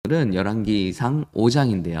오늘은 열왕기상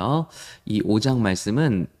 5장인데요. 이 5장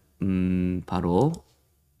말씀은 바로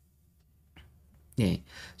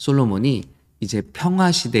솔로몬이 이제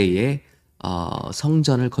평화 시대에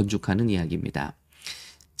성전을 건축하는 이야기입니다.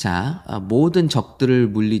 자, 모든 적들을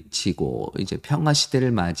물리치고 이제 평화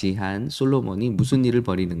시대를 맞이한 솔로몬이 무슨 일을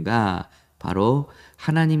벌이는가? 바로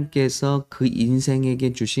하나님께서 그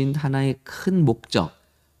인생에게 주신 하나의 큰 목적.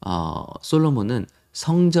 솔로몬은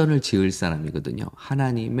성전을 지을 사람이거든요.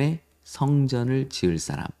 하나님의 성전을 지을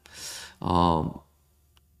사람.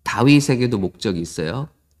 다윗에게도 목적이 있어요.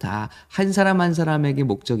 다 한 사람 한 사람에게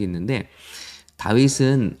목적이 있는데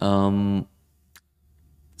다윗은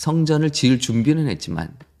성전을 지을 준비는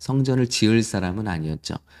했지만 성전을 지을 사람은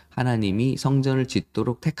아니었죠. 하나님이 성전을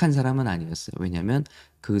짓도록 택한 사람은 아니었어요. 왜냐하면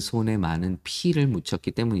그 손에 많은 피를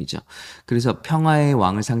묻혔기 때문이죠. 그래서 평화의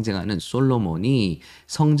왕을 상징하는 솔로몬이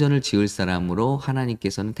성전을 지을 사람으로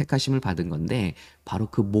하나님께서는 택하심을 받은 건데 바로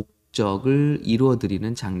그 목적을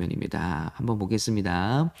이루어드리는 장면입니다. 한번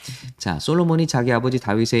보겠습니다. 자, 솔로몬이 자기 아버지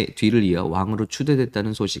다윗의 뒤를 이어 왕으로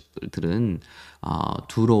추대됐다는 소식을 들은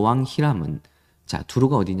두로 왕 히람은, 자,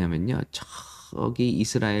 두로가 어디냐면요, 저기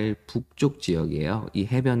이스라엘 북쪽 지역이에요. 이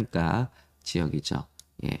해변가 지역이죠.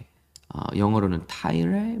 예, 영어로는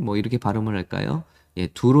타이레 뭐 이렇게 발음을 할까요? 예,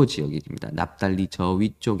 두로 지역입니다. 납달리 저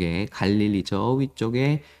위쪽에, 갈릴리 저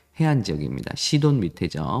위쪽에 해안 지역입니다. 시돈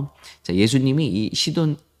밑에죠. 자, 예수님이 이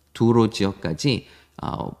시돈 두로 지역까지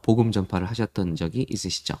복음 전파를 하셨던 적이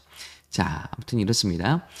있으시죠. 자, 아무튼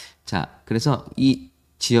이렇습니다. 자, 그래서 이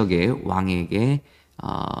지역의 왕에게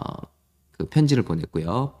그 편지를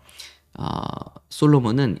보냈고요.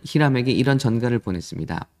 솔로몬은 히람에게 이런 전가를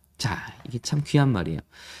보냈습니다. 자, 이게 참 귀한 말이에요.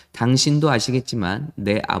 당신도 아시겠지만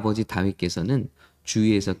내 아버지 다윗께서는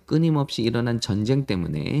주위에서 끊임없이 일어난 전쟁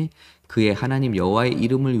때문에 그의 하나님 여호와의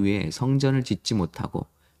이름을 위해 성전을 짓지 못하고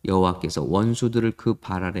여호와께서 원수들을 그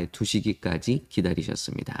발 아래 두시기까지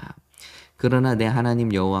기다리셨습니다. 그러나 내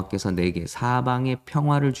하나님 여호와께서 내게 사방에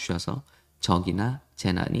평화를 주셔서 적이나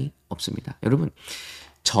재난이 없습니다. 여러분,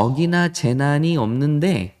 적이나 재난이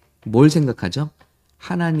없는데 뭘 생각하죠?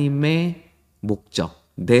 하나님의 목적,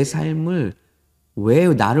 내 삶을 왜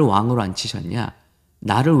나를 왕으로 앉히셨냐?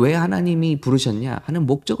 나를 왜 하나님이 부르셨냐? 하는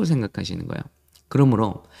목적을 생각하시는 거예요.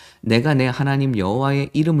 그러므로 내가 내 하나님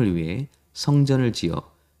여호와의 이름을 위해 성전을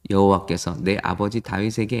지어 여호와께서 내 아버지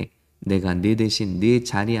다윗에게 내가 네 대신 네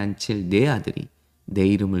자리에 앉힐 내 아들이 내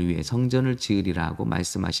이름을 위해 성전을 지으리라 하고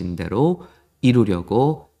말씀하신 대로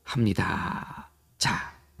이루려고 합니다.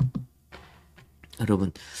 자,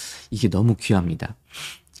 여러분, 이게 너무 귀합니다.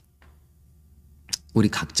 우리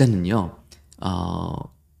각자는요,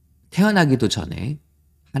 태어나기도 전에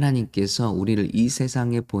하나님께서 우리를 이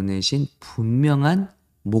세상에 보내신 분명한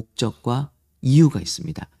목적과 이유가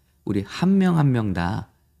있습니다. 우리 한 명 한 명 다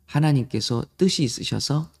하나님께서 뜻이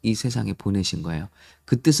있으셔서 이 세상에 보내신 거예요.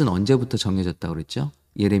 그 뜻은 언제부터 정해졌다고 그랬죠?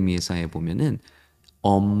 예레미야서에 보면은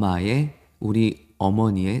우리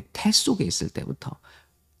어머니의 태 속에 있을 때부터,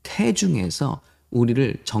 태 중에서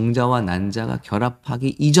우리를 정자와 난자가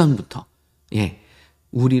결합하기 이전부터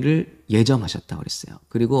우리를 예정하셨다고 그랬어요.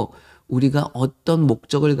 그리고 우리가 어떤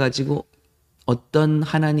목적을 가지고 어떤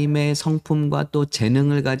하나님의 성품과 또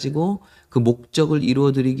재능을 가지고 그 목적을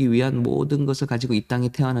이루어드리기 위한 모든 것을 가지고 이 땅에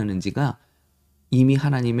태어나는지가 이미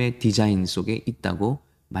하나님의 디자인 속에 있다고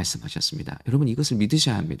말씀하셨습니다. 여러분, 이것을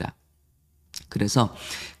믿으셔야 합니다. 그래서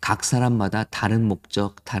각 사람마다 다른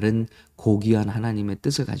목적, 다른 고귀한 하나님의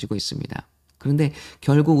뜻을 가지고 있습니다. 그런데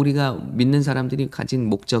결국 우리가 믿는 사람들이 가진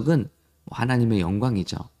목적은 하나님의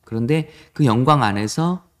영광이죠. 그런데 그 영광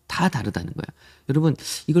안에서 다 다르다는 거예요. 여러분,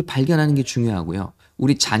 이걸 발견하는 게 중요하고요.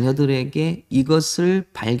 우리 자녀들에게 이것을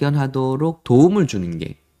발견하도록 도움을 주는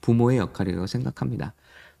게 부모의 역할이라고 생각합니다.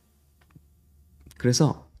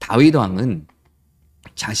 그래서 다윗 왕은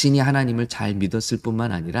자신이 하나님을 잘 믿었을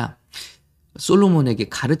뿐만 아니라 솔로몬에게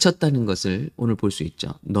가르쳤다는 것을 오늘 볼 수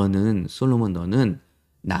있죠. 솔로몬 너는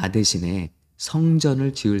나 대신에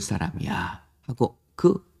성전을 지을 사람이야 하고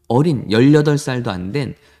그 어린 18살도 안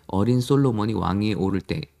된 어린 솔로몬이 왕위에 오를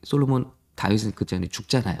때, 다윗은 그 전에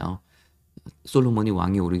죽잖아요. 솔로몬이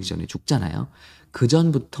왕위에 오르기 전에 죽잖아요. 그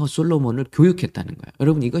전부터 솔로몬을 교육했다는 거예요.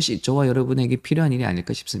 여러분, 이것이 저와 여러분에게 필요한 일이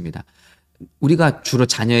아닐까 싶습니다. 우리가 주로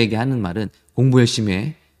자녀에게 하는 말은 공부 열심히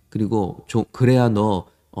해. 그리고 그래야 너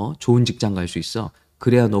좋은 직장 갈 수 있어.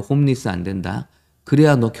 그래야 너 홈리스 안 된다.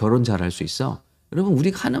 그래야 너 결혼 잘할 수 있어. 여러분,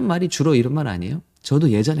 우리가 하는 말이 주로 이런 말 아니에요? 저도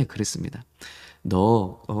예전에 그랬습니다.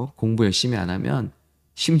 너 공부 열심히 안 하면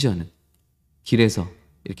심지어는 길에서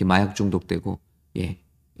이렇게 마약 중독되고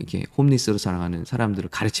이렇게 홈리스로 살아가는 사람들을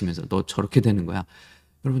가르치면서 너 저렇게 되는 거야.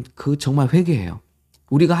 여러분, 그 정말 회개해요.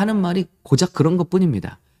 우리가 하는 말이 고작 그런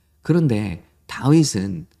것뿐입니다. 그런데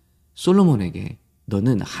다윗은 솔로몬에게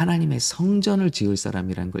너는 하나님의 성전을 지을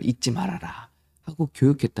사람이라는 걸 잊지 말아라 하고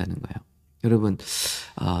교육했다는 거예요. 여러분,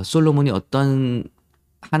 솔로몬이 어떤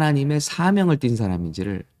하나님의 사명을 띈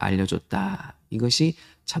사람인지를 알려줬다. 이것이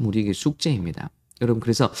참 우리에게 숙제입니다. 여러분,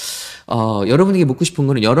 그래서 여러분에게 묻고 싶은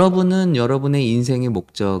거는, 여러분은 여러분의 인생의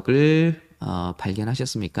목적을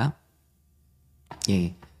발견하셨습니까?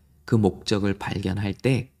 예, 그 목적을 발견할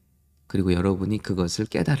때, 그리고 여러분이 그것을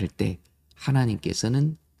깨달을 때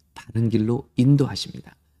하나님께서는 바른 길로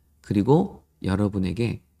인도하십니다. 그리고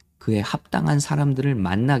여러분에게 그에 합당한 사람들을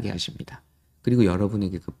만나게 하십니다. 그리고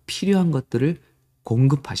여러분에게 그 필요한 것들을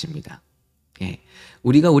공급하십니다. 예,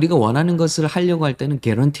 우리가 원하는 것을 하려고 할 때는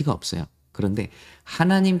개런티가 없어요. 그런데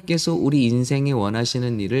하나님께서 우리 인생에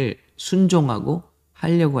원하시는 일을 순종하고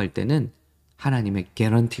하려고 할 때는 하나님의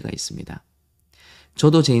개런티가 있습니다.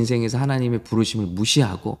 저도 제 인생에서 하나님의 부르심을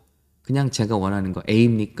무시하고 그냥 제가 원하는 거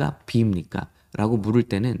A입니까? B입니까? 라고 물을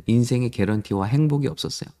때는 인생의 개런티와 행복이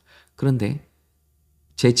없었어요. 그런데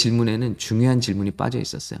제 질문에는 중요한 질문이 빠져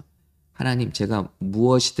있었어요. 하나님, 제가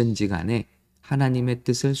무엇이든지 간에 하나님의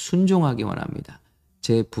뜻을 순종하기 원합니다.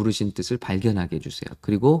 제 부르신 뜻을 발견하게 해주세요.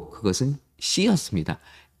 그리고 그것은 C였습니다.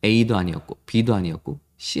 A도 아니었고 B도 아니었고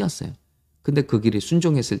C였어요. 근데 그 길에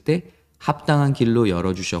순종했을 때 합당한 길로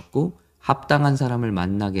열어주셨고, 합당한 사람을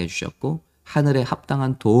만나게 해주셨고, 하늘에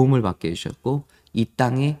합당한 도움을 받게 해주셨고, 이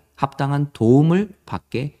땅에 합당한 도움을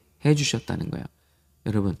받게 해주셨다는 거예요.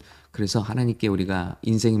 여러분, 그래서 하나님께 우리가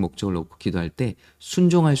인생의 목적을 놓고 기도할 때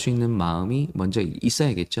순종할 수 있는 마음이 먼저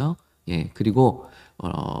있어야겠죠. 예, 그리고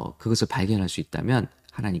그것을 발견할 수 있다면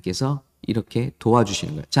하나님께서 이렇게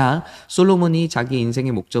도와주시는 거예요. 자, 솔로몬이 자기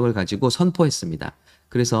인생의 목적을 가지고 선포했습니다.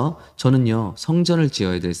 그래서 저는요, 성전을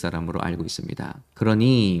지어야 될 사람으로 알고 있습니다.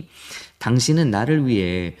 그러니 당신은 나를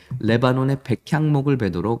위해 레바논의 백향목을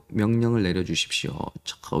베도록 명령을 내려주십시오.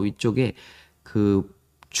 저 위쪽에 그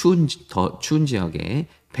더 추운 지역에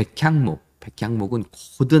백향목은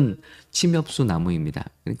고든 침엽수 나무입니다.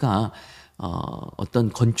 그러니까 어떤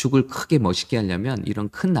건축을 크게 멋있게 하려면 이런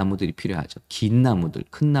큰 나무들이 필요하죠. 긴 나무들,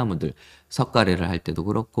 큰 나무들, 석가래를 할 때도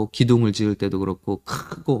그렇고 기둥을 지을 때도 그렇고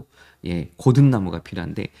크고 고든 나무가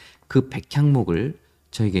필요한데 그 백향목을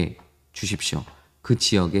저에게 주십시오. 그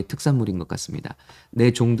지역의 특산물인 것 같습니다.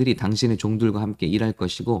 내 종들이 당신의 종들과 함께 일할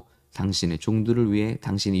것이고 당신의 종들을 위해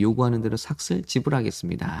당신이 요구하는 대로 삭슬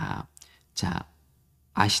지불하겠습니다. 자,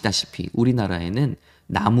 아시다시피 우리나라에는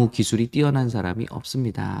나무 기술이 뛰어난 사람이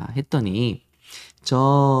없습니다. 했더니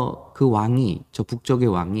저 북쪽의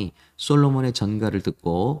왕이 솔로몬의 전가를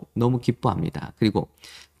듣고 너무 기뻐합니다. 그리고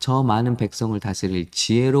저 많은 백성을 다스릴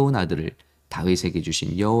지혜로운 아들을 다윗에게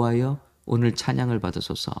주신 여호와여, 오늘 찬양을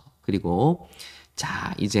받으소서. 그리고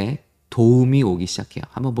자, 이제 도움이 오기 시작해요.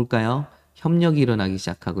 한번 볼까요? 협력이 일어나기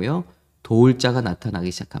시작하고요. 도울 자가 나타나기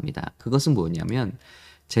시작합니다. 그것은 뭐냐면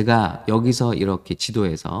제가 여기서 이렇게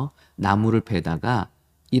지도에서 나무를 베다가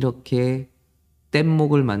이렇게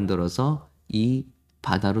뗏목을 만들어서 이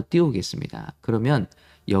바다로 띄우겠습니다. 그러면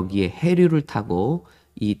여기에 해류를 타고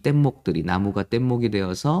이 뗏목들이, 나무가 뗏목이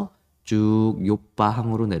되어서 쭉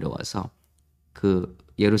욥바항으로 내려와서 그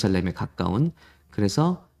예루살렘에 가까운,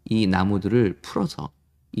 그래서 이 나무들을 풀어서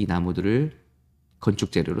이 나무들을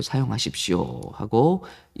건축 재료로 사용하십시오 하고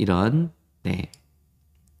이런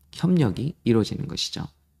협력이 이루어지는 것이죠.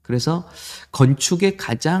 그래서 건축의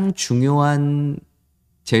가장 중요한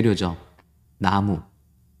재료죠. 나무.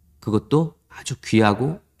 그것도 아주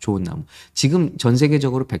귀하고 좋은 나무. 지금 전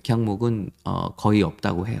세계적으로 백향목은 거의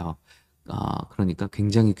없다고 해요. 그러니까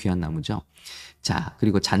굉장히 귀한 나무죠. 자,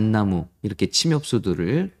 그리고 잣나무, 이렇게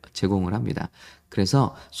침엽수들을 제공을 합니다.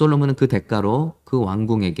 그래서 솔로몬은 그 대가로 그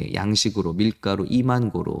왕궁에게 양식으로 밀가루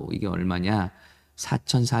 2만 고로, 이게 얼마냐?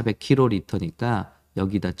 4,400kg니까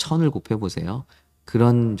여기다 1000을 곱해보세요.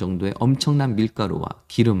 그런 정도의 엄청난 밀가루와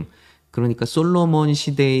기름. 그러니까 솔로몬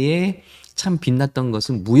시대에 참 빛났던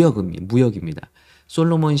것은 무역입니다.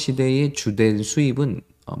 솔로몬 시대의 주된 수입은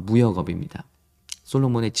무역업입니다.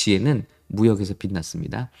 솔로몬의 지혜는 무역에서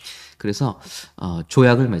빛났습니다. 그래서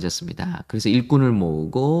조약을 맺었습니다. 그래서 일꾼을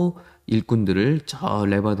모으고 일꾼들을 저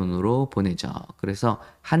레바논으로 보내죠. 그래서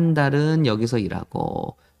한 달은 여기서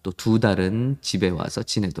일하고 또 2달은 집에 와서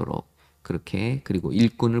지내도록 그렇게, 그리고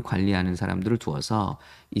일꾼을 관리하는 사람들을 두어서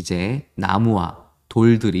이제 나무와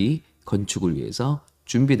돌들이 건축을 위해서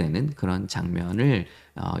준비되는 그런 장면을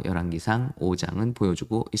열왕기상 5장은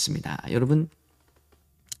보여주고 있습니다. 여러분,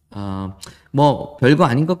 뭐 별거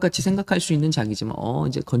아닌 것 같이 생각할 수 있는 장이지만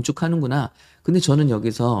이제 건축하는구나. 근데 저는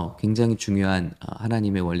여기서 굉장히 중요한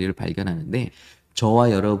하나님의 원리를 발견하는데,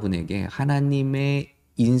 저와 여러분에게 하나님의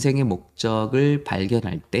인생의 목적을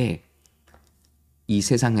발견할 때 이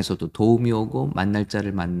세상에서도 도움이 오고 만날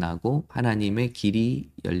자를 만나고 하나님의 길이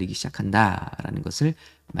열리기 시작한다라는 것을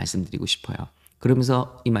말씀드리고 싶어요.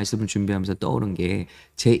 그러면서 이 말씀을 준비하면서 떠오른 게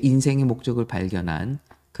제 인생의 목적을 발견한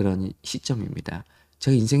그런 시점입니다.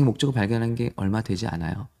 제가 인생의 목적을 발견한 게 얼마 되지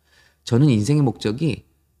않아요. 저는 인생의 목적이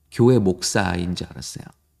교회 목사인 줄 알았어요.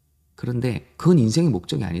 그런데 그건 인생의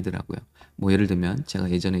목적이 아니더라고요. 뭐 예를 들면 제가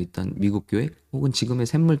예전에 있던 미국 교회 혹은 지금의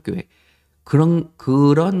샘물교회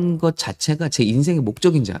그런 것 자체가 제 인생의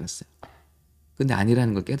목적인 줄 알았어요. 근데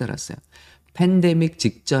아니라는 걸 깨달았어요. 팬데믹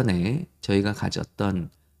직전에 저희가 가졌던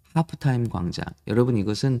하프타임 광장. 여러분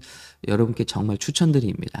이것은 여러분께 정말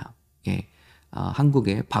추천드립니다. 예.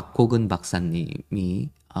 한국의 박호근 박사님이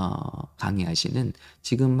강의하시는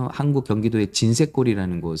지금 한국 경기도의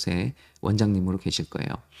진세골이라는 곳에 원장님으로 계실 거예요.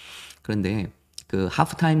 그런데 그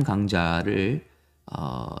하프타임 강좌를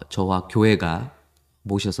저와 교회가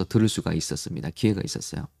모셔서 들을 수가 있었습니다. 기회가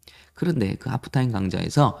있었어요. 그런데 그 하프타임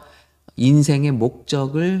강좌에서 인생의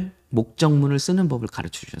목적문을 쓰는 법을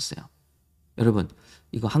가르쳐 주셨어요. 여러분,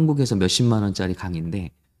 이거 한국에서 몇십만 원짜리 강의인데,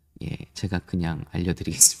 예, 제가 그냥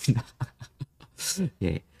알려드리겠습니다.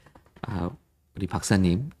 예, 우리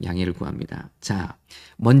박사님 양해를 구합니다. 자,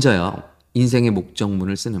 먼저요, 인생의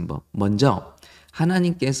목적문을 쓰는 법. 먼저,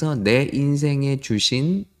 하나님께서 내 인생에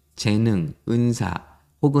주신 재능, 은사,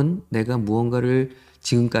 혹은 내가 무언가를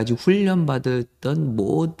지금까지 훈련받았던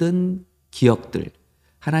모든 기억들,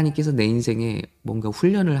 하나님께서 내 인생에 뭔가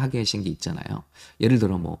훈련을 하게 하신 게 있잖아요. 예를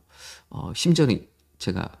들어 심지어는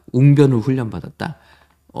제가 웅변을 훈련받았다.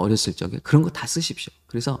 어렸을 적에 그런 거 다 쓰십시오.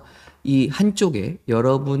 그래서 이 한쪽에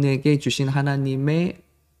여러분에게 주신 하나님의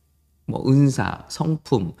은사,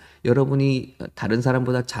 성품, 여러분이 다른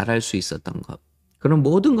사람보다 잘할 수 있었던 것, 그런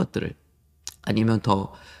모든 것들을 아니면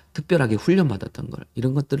더 특별하게 훈련받았던 걸,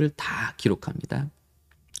 이런 것들을 다 기록합니다.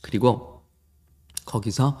 그리고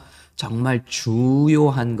거기서 정말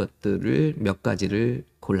주요한 것들을 몇 가지를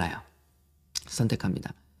골라요.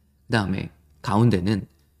 선택합니다.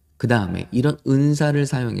 그 다음에 이런 은사를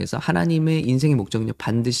사용해서 하나님의 인생의 목적은요,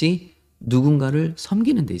 반드시 누군가를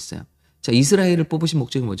섬기는 데 있어요. 자, 이스라엘을 뽑으신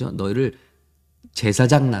목적이 뭐죠? 너희를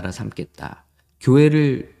제사장 나라 삼겠다.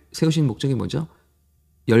 교회를 세우신 목적이 뭐죠?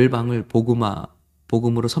 열방을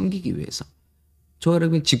복음으로 섬기기 위해서. 저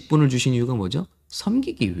여러분이 직분을 주신 이유가 뭐죠?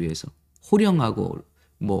 섬기기 위해서. 호령하고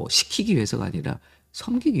시키기 위해서가 아니라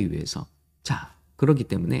섬기기 위해서. 자, 그렇기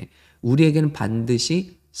때문에 우리에게는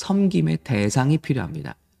반드시 섬김의 대상이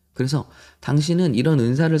필요합니다. 그래서 당신은 이런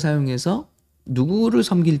은사를 사용해서 누구를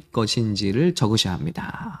섬길 것인지를 적으셔야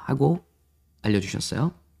합니다. 하고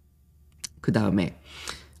알려주셨어요. 그 다음에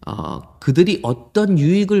그들이 어떤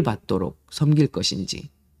유익을 받도록 섬길 것인지.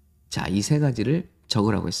 자, 이 세 가지를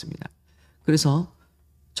적으라고 했습니다. 그래서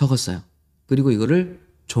적었어요. 그리고 이거를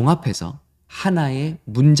종합해서 하나의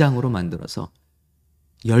문장으로 만들어서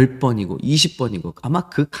 10번이고 20번이고 아마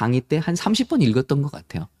그 강의 때 한 30번 읽었던 것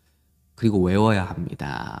같아요. 그리고 외워야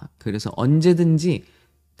합니다. 그래서 언제든지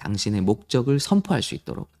당신의 목적을 선포할 수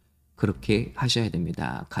있도록 그렇게 하셔야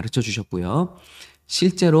됩니다. 가르쳐 주셨고요.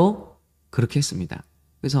 실제로 그렇게 했습니다.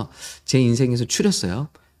 그래서 제 인생에서 추렸어요.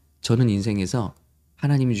 저는 인생에서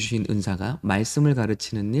하나님이 주신 은사가 말씀을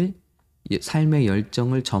가르치는 일, 삶의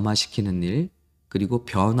열정을 점화시키는 일, 그리고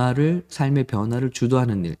삶의 변화를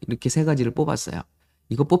주도하는 일, 이렇게 세 가지를 뽑았어요.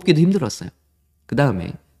 이거 뽑기도 힘들었어요. 그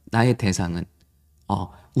다음에 나의 대상은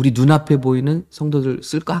우리 눈앞에 보이는 성도들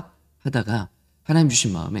쓸까? 하다가 하나님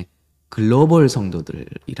주신 마음에 글로벌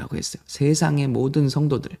성도들이라고 했어요. 세상의 모든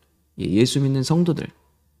성도들, 예수 믿는 성도들.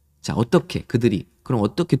 자, 그럼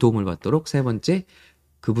어떻게 도움을 받도록? 세 번째,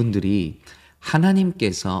 그분들이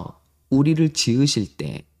하나님께서 우리를 지으실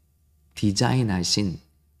때 디자인하신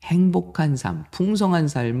행복한 삶, 풍성한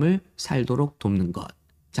삶을 살도록 돕는 것.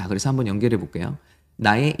 자, 그래서 한번 연결해 볼게요.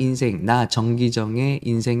 나의 인생, 나 정기정의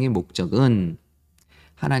인생의 목적은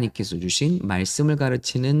하나님께서 주신 말씀을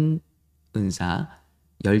가르치는 은사,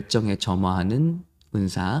 열정에 점화하는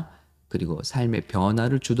은사, 그리고 삶의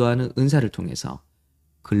변화를 주도하는 은사를 통해서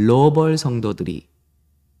글로벌 성도들이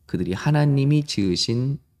그들이 하나님이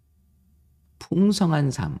지으신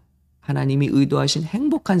풍성한 삶, 하나님이 의도하신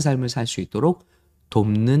행복한 삶을 살 수 있도록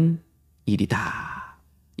돕는 일이다.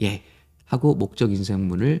 예. 하고 목적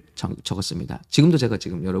인생문을 적었습니다. 지금도 제가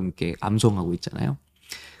지금 여러분께 암송하고 있잖아요.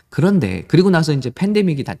 그런데 그리고 나서 이제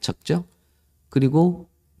팬데믹이 닥쳤죠. 그리고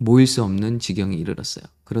모일 수 없는 지경에 이르렀어요.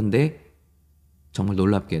 그런데 정말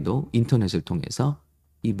놀랍게도 인터넷을 통해서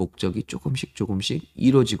이 목적이 조금씩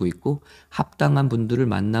이루어지고 있고 합당한 분들을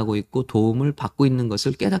만나고 있고 도움을 받고 있는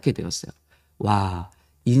것을 깨닫게 되었어요. 와,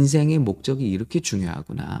 인생의 목적이 이렇게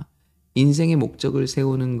중요하구나. 인생의 목적을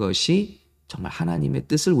세우는 것이 정말 하나님의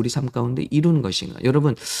뜻을 우리 삶 가운데 이루는 것인가?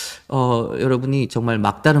 여러분, 여러분이 정말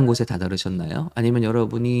막다른 곳에 다다르셨나요? 아니면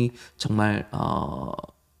여러분이 정말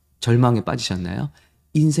절망에 빠지셨나요?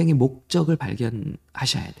 인생의 목적을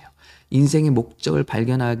발견하셔야 돼요. 인생의 목적을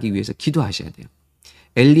발견하기 위해서 기도하셔야 돼요.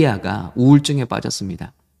 엘리야가 우울증에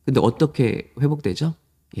빠졌습니다. 근데 어떻게 회복되죠?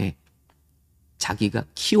 예. 자기가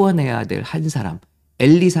키워내야 될 한 사람,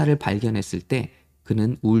 엘리사를 발견했을 때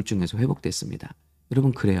그는 우울증에서 회복됐습니다.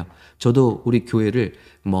 여러분, 그래요. 저도 우리 교회를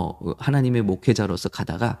하나님의 목회자로서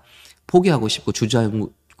가다가 포기하고 싶고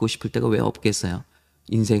주저하고 싶을 때가 왜 없겠어요?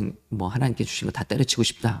 인생 하나님께 주신 거 다 때려치고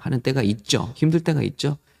싶다 하는 때가 있죠. 힘들 때가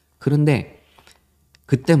있죠. 그런데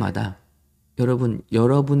그때마다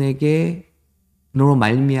여러분에게로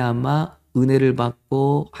말미암아 은혜를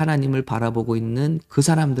받고 하나님을 바라보고 있는 그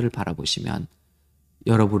사람들을 바라보시면,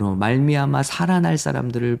 여러분으로 말미암아 살아날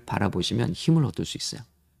사람들을 바라보시면 힘을 얻을 수 있어요.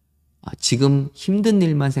 지금 힘든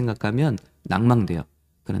일만 생각하면 낭망돼요.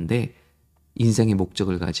 그런데 인생의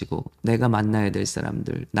목적을 가지고 내가 만나야 될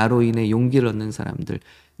사람들, 나로 인해 용기를 얻는 사람들,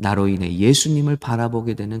 나로 인해 예수님을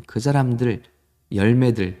바라보게 되는 그 사람들,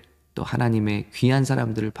 열매들, 또 하나님의 귀한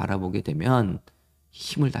사람들을 바라보게 되면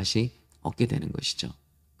힘을 다시 얻게 되는 것이죠.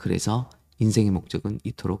 그래서 인생의 목적은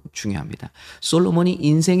이토록 중요합니다. 솔로몬이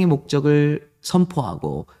인생의 목적을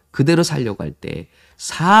선포하고 그대로 살려고 할 때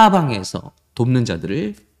사방에서 돕는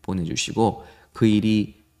자들을 보내주시고, 그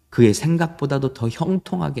일이 그의 생각보다도 더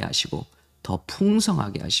형통하게 하시고 더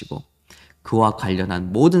풍성하게 하시고 그와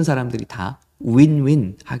관련한 모든 사람들이 다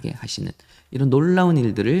윈윈하게 하시는 이런 놀라운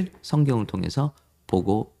일들을 성경을 통해서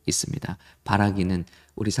보고 있습니다. 바라기는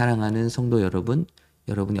우리 사랑하는 성도 여러분,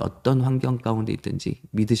 여러분이 어떤 환경 가운데 있든지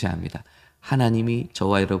믿으셔야 합니다. 하나님이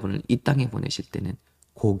저와 여러분을 이 땅에 보내실 때는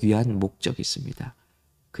고귀한 목적이 있습니다.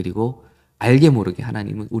 그리고 알게 모르게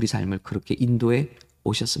하나님은 우리 삶을 그렇게 인도해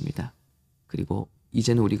오셨습니다. 그리고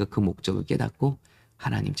이제는 우리가 그 목적을 깨닫고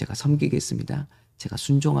하나님, 제가 섬기겠습니다, 제가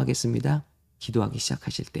순종하겠습니다 기도하기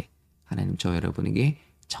시작하실 때 하나님 저 여러분에게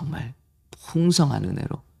정말 풍성한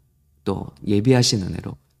은혜로, 또 예비하신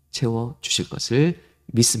은혜로 채워주실 것을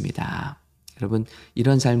믿습니다. 여러분,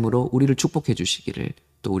 이런 삶으로 우리를 축복해 주시기를,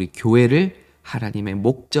 또 우리 교회를 하나님의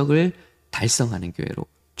목적을 달성하는 교회로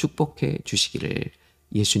축복해 주시기를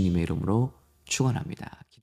예수님의 이름으로 축원합니다.